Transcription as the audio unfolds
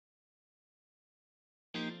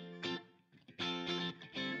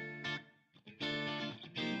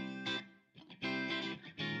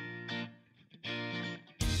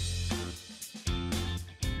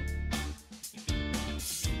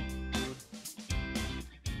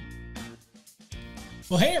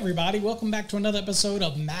Well, hey everybody, welcome back to another episode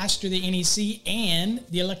of Master the NEC and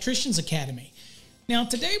the Electricians Academy. Now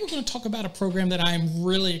today we're going to talk about a program that I'm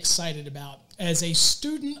really excited about. As a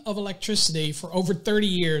student of electricity for over 30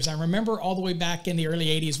 years, I remember all the way back in the early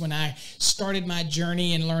 80s when I started my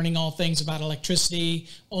journey in learning all things about electricity,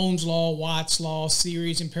 Ohm's law, Watt's law,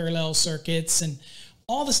 series and parallel circuits, and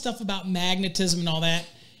all the stuff about magnetism and all that.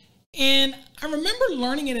 And I remember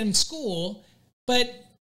learning it in school, but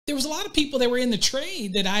there was a lot of people that were in the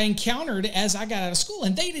trade that I encountered as I got out of school,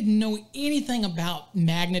 and they didn't know anything about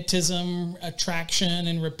magnetism, attraction,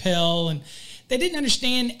 and repel, and they didn't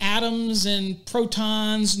understand atoms and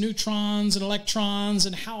protons, neutrons, and electrons,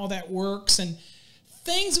 and how all that works, and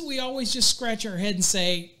things that we always just scratch our head and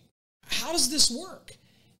say, how does this work?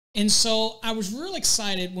 And so I was real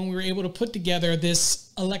excited when we were able to put together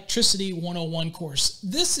this Electricity 101 course.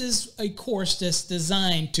 This is a course that's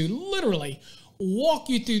designed to literally walk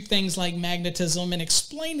you through things like magnetism and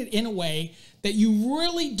explain it in a way that you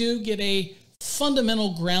really do get a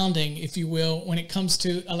fundamental grounding, if you will, when it comes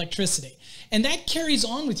to electricity. And that carries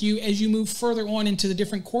on with you as you move further on into the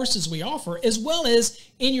different courses we offer, as well as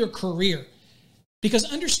in your career.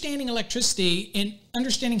 Because understanding electricity and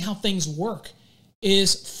understanding how things work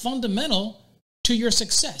is fundamental to your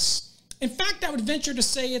success. In fact, I would venture to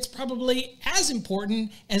say it's probably as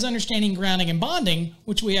important as understanding grounding and bonding,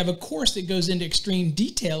 which we have a course that goes into extreme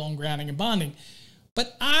detail on grounding and bonding.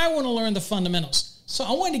 But I want to learn the fundamentals. So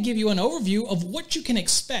I wanted to give you an overview of what you can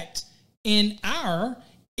expect in our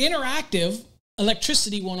interactive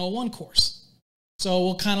Electricity 101 course. So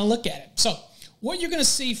we'll kind of look at it. So what you're going to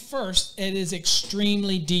see first, it is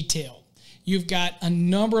extremely detailed. You've got a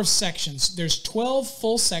number of sections. There's 12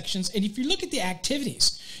 full sections. And if you look at the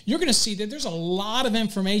activities, you're going to see that there's a lot of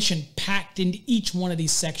information packed into each one of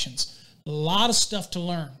these sections. A lot of stuff to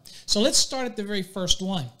learn. So let's start at the very first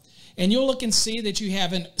one. And you'll look and see that you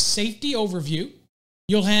have a safety overview.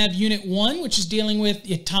 You'll have Unit 1, which is dealing with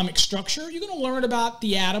the atomic structure. You're going to learn about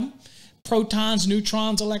the atom, protons,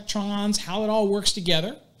 neutrons, electrons, how it all works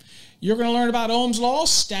together. You're going to learn about Ohm's law,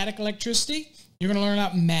 static electricity. You're going to learn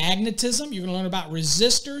about magnetism. You're going to learn about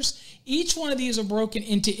resistors. Each one of these are broken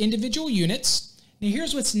into individual units. Now,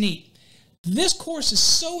 here's what's neat. This course is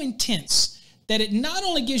so intense that it not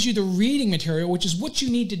only gives you the reading material, which is what you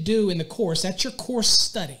need to do in the course, that's your course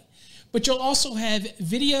study, but you'll also have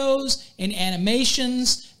videos and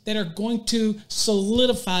animations that are going to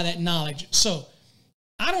solidify that knowledge. So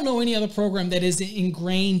I don't know any other program that is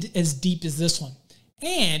ingrained as deep as this one.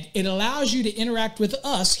 And it allows you to interact with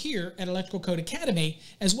us here at Electrical Code Academy,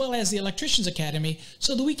 as well as the Electricians Academy,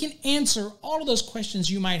 so that we can answer all of those questions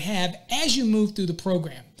you might have as you move through the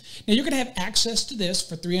program. Now, you're going to have access to this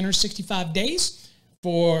for 365 days,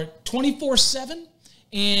 for 24/7,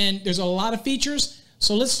 and there's a lot of features.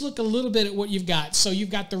 So let's look a little bit at what you've got. So you've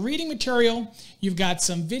got the reading material, you've got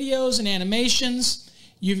some videos and animations,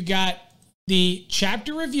 you've got the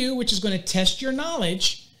chapter review, which is going to test your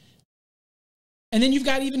knowledge. And then you've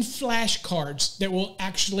got even flashcards that will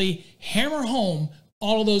actually hammer home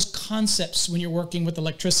all of those concepts when you're working with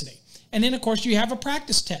electricity. And then, of course, you have a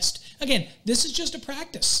practice test. Again, this is just a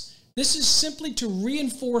practice. This is simply to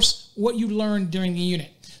reinforce what you learned during the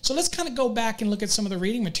unit. So let's kind of go back and look at some of the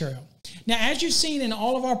reading material. Now, as you've seen in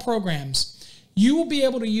all of our programs, you will be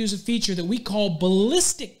able to use a feature that we call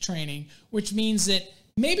Ballistic Training, which means that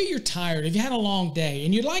maybe you're tired, if you had a long day,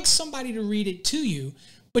 and you'd like somebody to read it to you,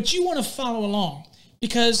 but you want to follow along,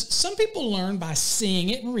 because some people learn by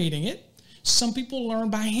seeing it and reading it. Some people learn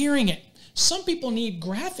by hearing it. Some people need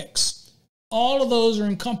graphics. All of those are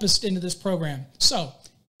encompassed into this program. So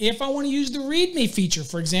if I want to use the Readme feature,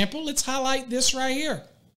 for example, let's highlight this right here.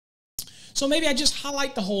 So maybe I just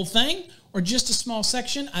highlight the whole thing or just a small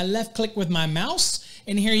section. I left click with my mouse,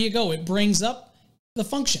 and here you go. It brings up the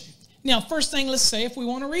function. Now, first thing, let's say if we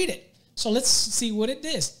want to read it. So let's see what it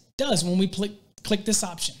does when we click this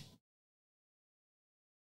option.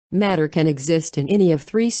 Matter can exist in any of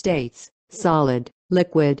three states: solid,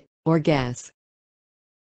 liquid, or gas.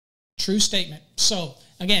 True statement. So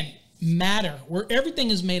again, matter, where everything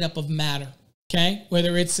is made up of matter, okay?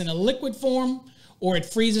 Whether it's in a liquid form, or it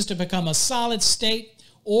freezes to become a solid state,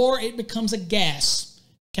 or it becomes a gas,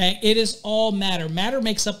 okay? It is all matter. Matter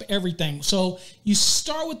makes up everything. So you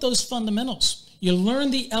start with those fundamentals. You learn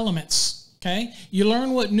the elements. Okay, you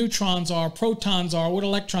learn what neutrons are, protons are, what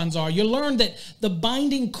electrons are. You learn that the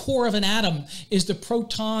binding core of an atom is the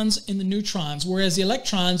protons and the neutrons, whereas the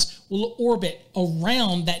electrons will orbit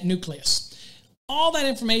around that nucleus. All that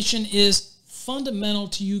information is fundamental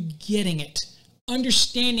to you getting it,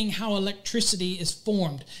 understanding how electricity is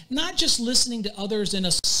formed, not just listening to others and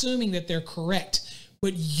assuming that they're correct,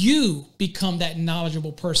 but you become that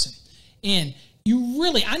knowledgeable person. And you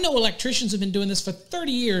really, I know electricians have been doing this for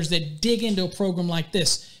 30 years that dig into a program like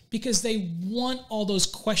this because they want all those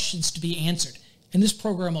questions to be answered. And this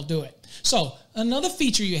program will do it. So another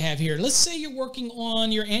feature you have here, let's say you're working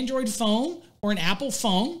on your Android phone or an Apple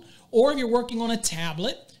phone, or if you're working on a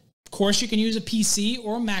tablet, of course you can use a PC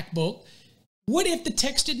or a MacBook. What if the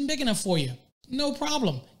text isn't big enough for you? No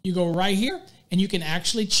problem. You go right here and you can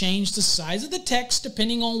actually change the size of the text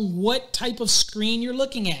depending on what type of screen you're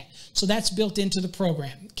looking at. So that's built into the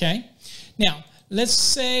program, okay? Now, let's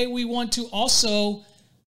say we want to also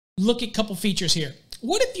look at a couple features here.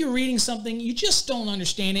 What if you're reading something, you just don't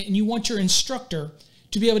understand it, and you want your instructor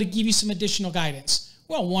to be able to give you some additional guidance?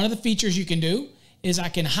 Well, one of the features you can do is I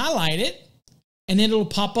can highlight it, and then it'll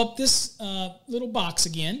pop up this little box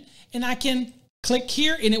again, and I can click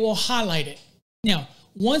here, and it will highlight it. Now,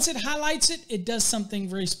 once it highlights it, it does something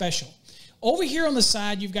very special. Over here on the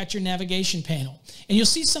side, you've got your navigation panel, and you'll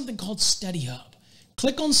see something called Study Hub.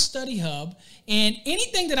 Click on Study Hub, and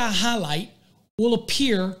anything that I highlight will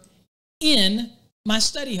appear in my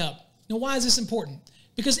Study Hub. Now, why is this important?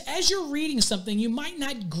 Because as you're reading something, you might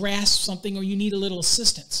not grasp something or you need a little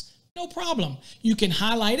assistance. No problem. You can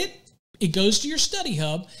highlight it. It goes to your Study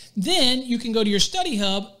Hub. Then you can go to your Study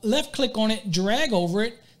Hub, left click on it, drag over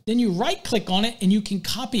it. Then you right click on it and you can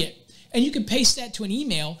copy it. And you can paste that to an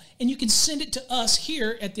email and you can send it to us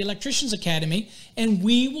here at the Electricians Academy, and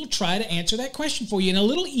we will try to answer that question for you in a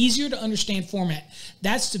little easier to understand format.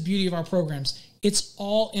 That's the beauty of our programs. It's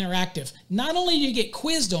all interactive. Not only do you get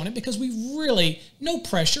quizzed on it, because we really, no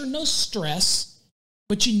pressure, no stress,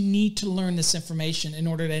 but you need to learn this information in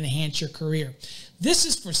order to enhance your career. This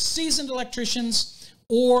is for seasoned electricians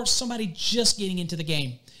or somebody just getting into the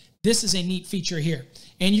game. This is a neat feature here.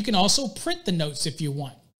 And you can also print the notes if you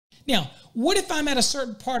want. Now, what if I'm at a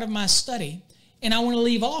certain part of my study and I want to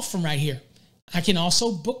leave off from right here? I can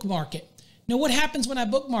also bookmark it. Now, what happens when I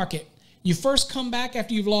bookmark it? You first come back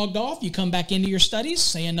after you've logged off. You come back into your studies,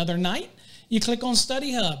 say another night. You click on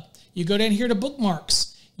Study Hub. You go down here to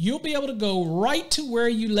Bookmarks. You'll be able to go right to where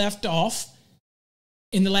you left off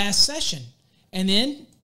in the last session. And then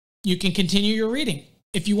you can continue your reading.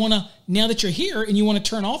 If you want to, now that you're here and you want to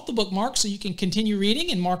turn off the bookmark so you can continue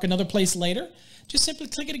reading and mark another place later, just simply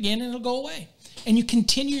click it again and it'll go away. And you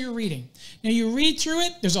continue your reading. Now you read through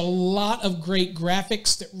it. There's a lot of great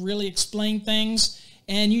graphics that really explain things.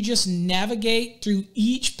 And you just navigate through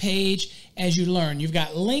each page as you learn. You've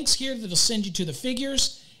got links here that'll send you to the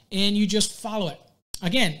figures, and you just follow it.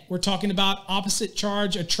 Again, we're talking about opposite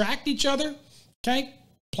charge attract each other, okay?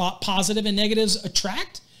 Positive and negatives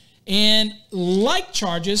attract, and like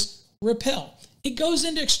charges repel. It goes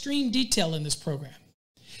into extreme detail in this program.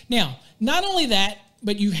 Now, not only that,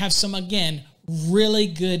 but you have some, again, really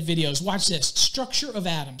good videos. Watch this, Structure of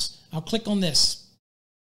Atoms. I'll click on this.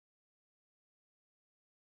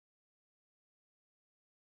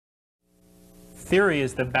 Theory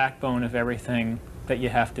is the backbone of everything that you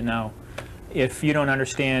have to know. If you don't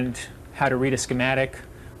understand how to read a schematic,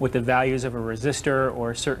 what the values of a resistor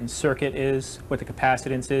or a certain circuit is, what the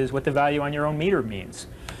capacitance is, what the value on your own meter means,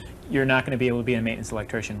 you're not going to be able to be a maintenance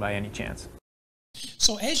electrician by any chance.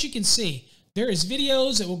 So as you can see, there is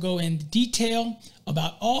videos that will go into detail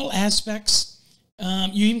about all aspects,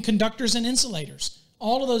 even conductors and insulators.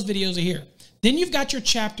 All of those videos are here. Then you've got your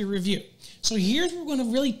chapter review. So here's where we're going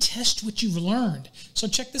to really test what you've learned. So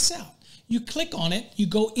check this out. You click on it, you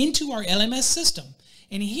go into our LMS system,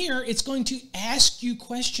 and here it's going to ask you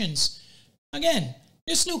questions. Again,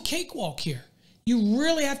 there's no cakewalk here. You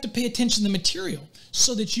really have to pay attention to the material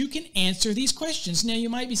so that you can answer these questions. Now you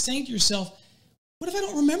might be saying to yourself, what if I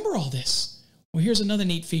don't remember all this? Well, here's another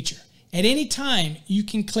neat feature. At any time, you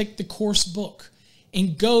can click the course book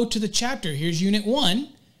and go to the chapter. Here's Unit 1.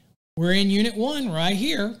 We're in Unit 1 right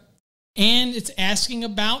here. And it's asking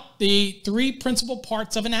about the 3 principal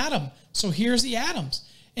parts of an atom. So here's the atoms.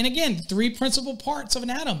 And again, 3 principal parts of an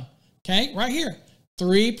atom. Okay, right here.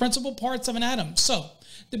 3 principal parts of an atom. So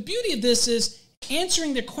the beauty of this is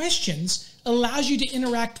answering the questions allows you to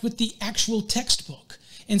interact with the actual textbook.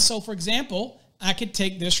 And so, for example, I could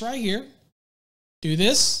take this right here, do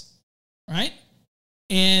this, right?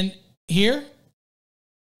 And here,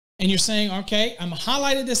 and you're saying, okay, I'm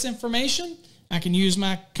highlighted this information. I can use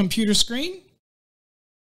my computer screen,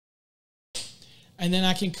 and then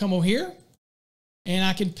I can come over here and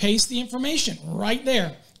I can paste the information right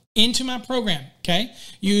there into my program, okay?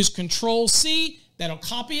 Use Control-C, that'll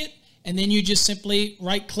copy it, and then you just simply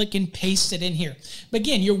right-click and paste it in here. But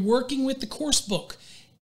again, you're working with the course book.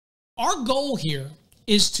 Our goal here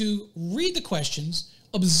is to read the questions,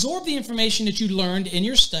 absorb the information that you learned in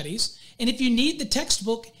your studies, And if you need the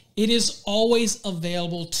textbook, it is always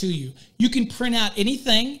available to you. You can print out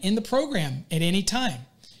anything in the program at any time.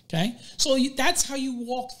 Okay, so that's how you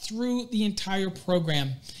walk through the entire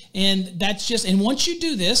program. And once you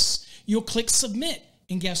do this, you'll click submit.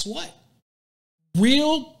 And guess what?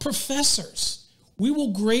 Real professors, we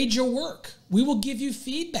will grade your work. We will give you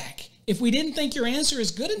feedback. If we didn't think your answer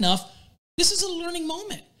is good enough, this is a learning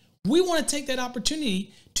moment. We want to take that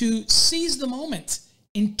opportunity to seize the moment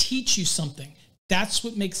and teach you something. That's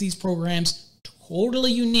what makes these programs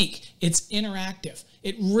totally unique. It's interactive.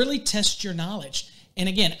 It really tests your knowledge. And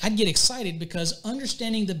again, I get excited because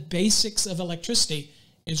understanding the basics of electricity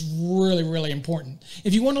is really, really important.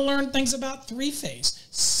 If you want to learn things about three-phase,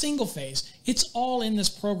 single-phase, it's all in this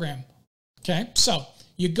program. Okay, so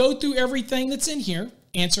you go through everything that's in here,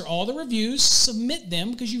 answer all the reviews, submit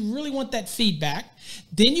them because you really want that feedback.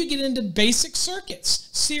 Then you get into basic circuits,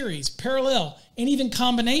 series, parallel, and even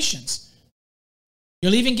combinations.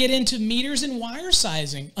 You'll even get into meters and wire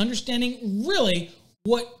sizing, understanding really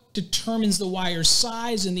what determines the wire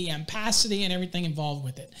size and the ampacity and everything involved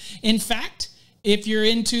with it. In fact, if you're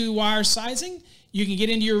into wire sizing, you can get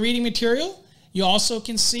into your reading material. You also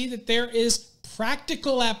can see that there is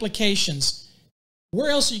practical applications.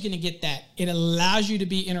 Where else are you going to get that? It allows you to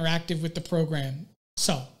be interactive with the program.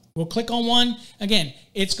 So we'll click on one. Again,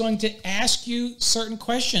 it's going to ask you certain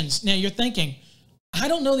questions. Now you're thinking, I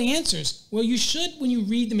don't know the answers. Well, you should when you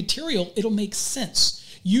read the material. It'll make sense.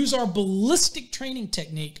 Use our ballistic training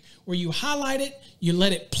technique where you highlight it, you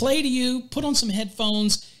let it play to you, put on some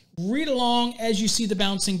headphones, read along as you see the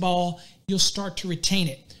bouncing ball. You'll start to retain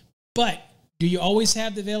it. But do you always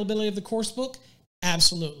have the availability of the course book?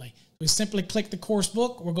 Absolutely. We simply click the course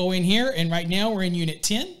book. We'll go in here, and right now we're in Unit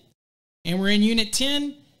 10. And we're in Unit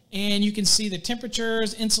 10, and you can see the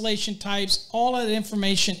temperatures, insulation types, all of that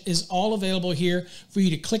information is all available here for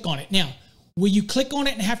you to click on it. Now, will you click on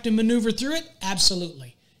it and have to maneuver through it? Absolutely.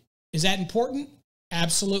 Is that important?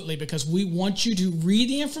 Absolutely, because we want you to read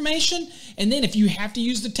the information, and then if you have to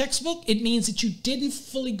use the textbook, it means that you didn't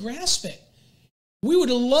fully grasp it. We would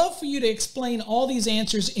love for you to explain all these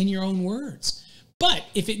answers in your own words. But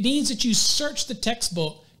if it means that you search the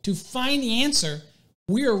textbook to find the answer,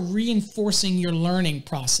 we are reinforcing your learning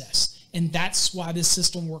process. And that's why this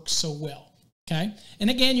system works so well. Okay?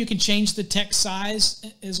 And again, you can change the text size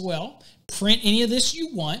as well. Print any of this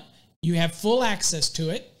you want. You have full access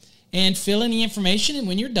to it. And fill in the information. And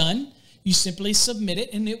when you're done, you simply submit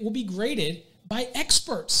it, and it will be graded by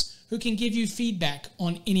experts who can give you feedback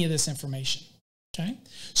on any of this information. Okay?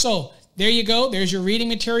 So there you go. There's your reading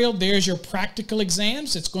material. There's your practical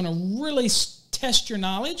exams. It's going to really test your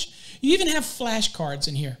knowledge. You even have flashcards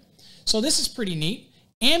in here. So this is pretty neat.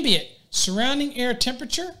 Ambient, surrounding air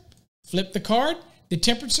temperature. Flip the card. The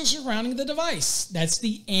temperature surrounding the device. That's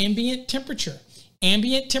the ambient temperature.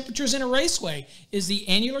 Ambient temperatures in a raceway is the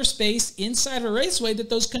annular space inside a raceway that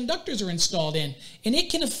those conductors are installed in, and it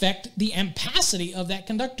can affect the ampacity of that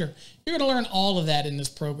conductor. You're going to learn all of that in this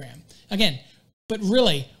program. Again, but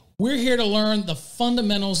really, we're here to learn the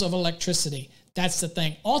fundamentals of electricity. That's the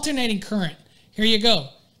thing. Alternating current. Here you go.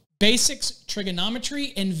 Basics,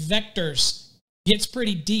 trigonometry, and vectors. Gets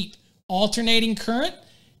pretty deep. Alternating current.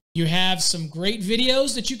 You have some great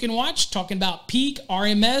videos that you can watch talking about peak,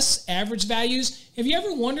 RMS, average values. Have you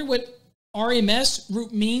ever wondered what RMS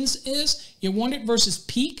root means is? You wondered versus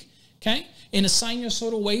peak, okay, in a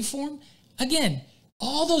sinusoidal waveform? Again,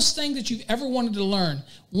 all those things that you've ever wanted to learn,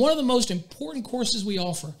 one of the most important courses we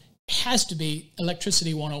offer has to be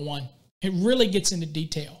Electricity 101. It really gets into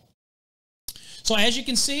detail. So as you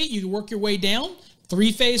can see, you can work your way down.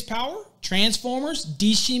 Three-phase power, transformers,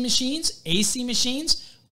 DC machines, AC machines,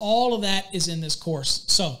 all of that is in this course.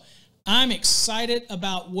 So I'm excited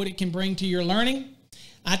about what it can bring to your learning.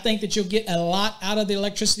 I think that you'll get a lot out of the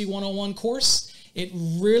Electricity 101 course. It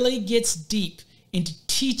really gets deep into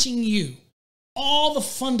teaching you all the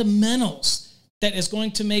fundamentals that is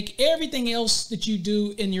going to make everything else that you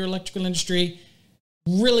do in your electrical industry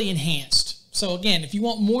really enhanced. So again, if you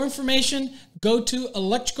want more information, go to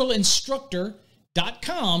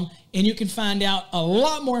electricalinstructor.com and you can find out a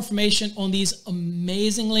lot more information on these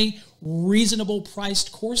amazingly reasonable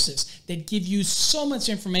priced courses that give you so much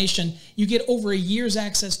information. You get over a year's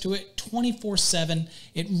access to it 24/7.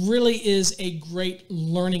 It really is a great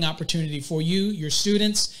learning opportunity for you, your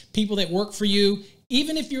students, people that work for you.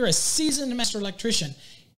 Even if you're a seasoned master electrician,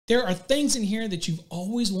 there are things in here that you've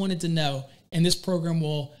always wanted to know, and this program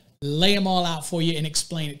will lay them all out for you and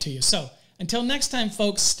explain it to you. So until next time,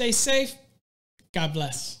 folks, stay safe. God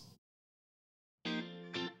bless.